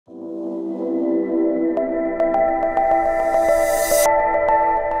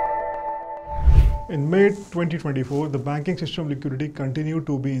In May 2024, the banking system liquidity continued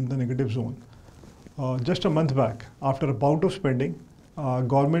to be in the negative zone. Just a month back, after a bout of spending,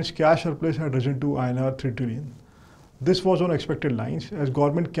 government's cash surplus had risen to INR 3 trillion. This was on expected lines as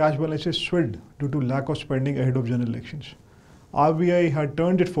government cash balances swelled due to lack of spending ahead of general elections. RBI had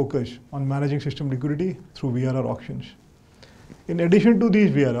turned its focus on managing system liquidity through VRR auctions. In addition to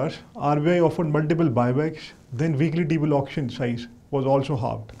these VRRs, RBI offered multiple buybacks, then weekly T-bill auction size was also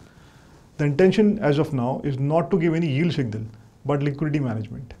halved. The intention as of now is not to give any yield signal, but liquidity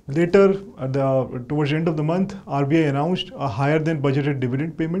management. Later, towards the end of the month, RBI announced a higher than budgeted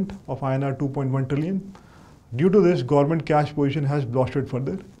dividend payment of INR 2.1 trillion. Due to this, government cash position has bolstered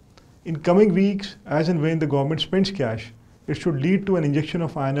further. In coming weeks, as and when the government spends cash, it should lead to an injection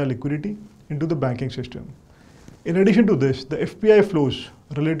of INR liquidity into the banking system. In addition to this, the FPI flows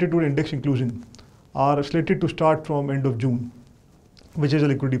related to index inclusion are slated to start from end of June, which is a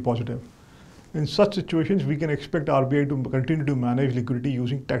liquidity positive. In such situations, we can expect RBI to continue to manage liquidity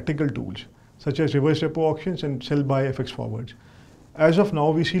using tactical tools, such as reverse repo auctions and sell-buy FX forwards. As of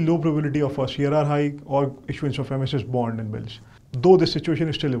now, we see low probability of a CRR hike or issuance of MSS bond and bills, though the situation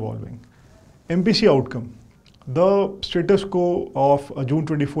is still evolving. MPC outcome. The status quo of a June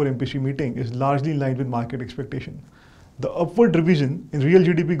 24 MPC meeting is largely in line with market expectation. The upward revision in real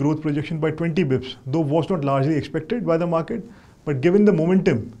GDP growth projection by 20 bips, though was not largely expected by the market, but given the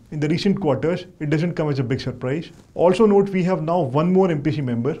momentum in the recent quarters, it doesn't come as a big surprise. Also note, we have now one more MPC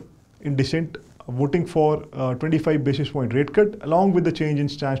member in dissent voting for a 25 basis point rate cut along with the change in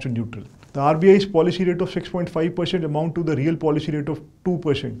stance to neutral. The RBI's policy rate of 6.5% amount to the real policy rate of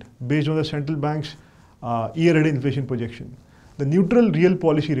 2% based on the central bank's year-end inflation projection. The neutral real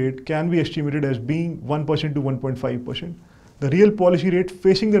policy rate can be estimated as being 1% to 1.5%. The real policy rate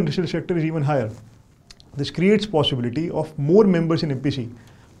facing the industrial sector is even higher. This creates possibility of more members in MPC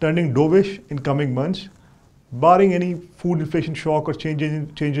turning dovish in coming months, barring any food inflation shock or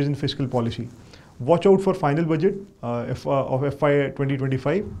changes in fiscal policy. Watch out for final budget of FY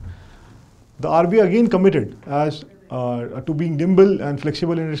 2025. The RBI again committed to being nimble and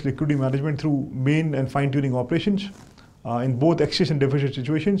flexible in its liquidity management through main and fine-tuning operations in both excess and deficit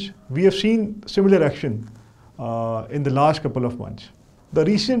situations. We have seen similar action in the last couple of months. The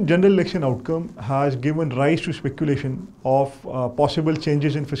recent general election outcome has given rise to speculation of possible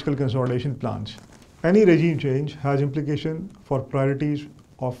changes in fiscal consolidation plans. Any regime change has implication for priorities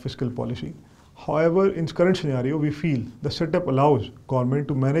of fiscal policy. However, in current scenario, we feel the setup allows government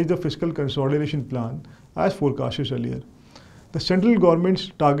to manage the fiscal consolidation plan as forecasted earlier. The central government's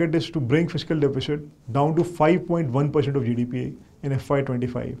target is to bring fiscal deficit down to 5.1% of GDP in FY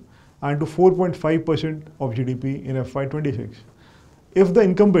 25 and to 4.5% of GDP in FY 26. If the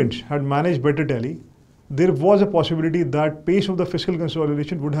incumbents had managed better tally, there was a possibility that pace of the fiscal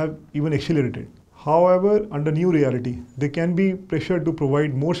consolidation would have even accelerated. However, under new reality, there can be pressure to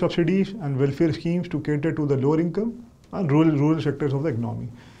provide more subsidies and welfare schemes to cater to the lower income and rural sectors of the economy.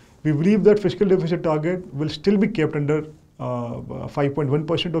 We believe that fiscal deficit target will still be kept under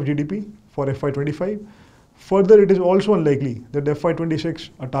 5.1% of GDP for FY 25. Further, it is also unlikely that FY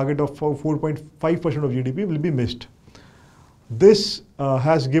 26, a target of 4.5% of GDP will be missed. This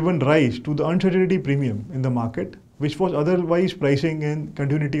has given rise to the uncertainty premium in the market, which was otherwise pricing in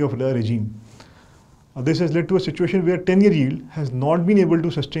continuity of the regime. This has led to a situation where 10-year yield has not been able to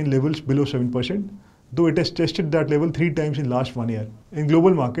sustain levels below 7%, though it has tested that level 3 times in last 1 year. In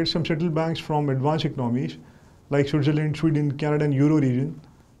global markets, some central banks from advanced economies like Switzerland, Sweden, Canada and Euro region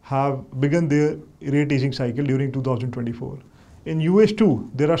have begun their rate easing cycle during 2024. In US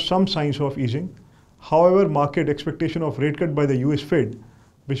too, there are some signs of easing. However, market expectation of rate cut by the US Fed,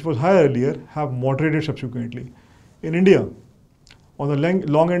 which was higher earlier, have moderated subsequently. In India, on the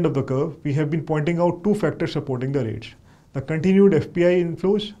long end of the curve, we have been pointing out 2 factors supporting the rates: the continued FPI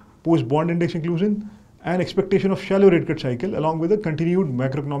inflows, post-bond index inclusion, and expectation of shallow rate cut cycle along with the continued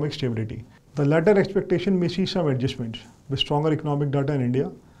macroeconomic stability. The latter expectation may see some adjustments with stronger economic data in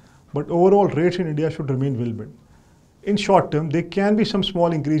India, but overall rates in India should remain well bid. In short term, there can be some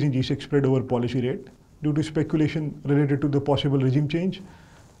small increase in G6 spread over policy rate due to speculation related to the possible regime change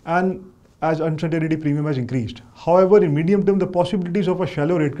and as uncertainty premium has increased. However, in medium term, the possibilities of a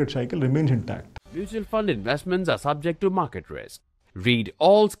shallow rate cut cycle remains intact. Mutual fund investments are subject to market risk. Read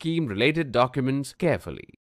all scheme-related documents carefully.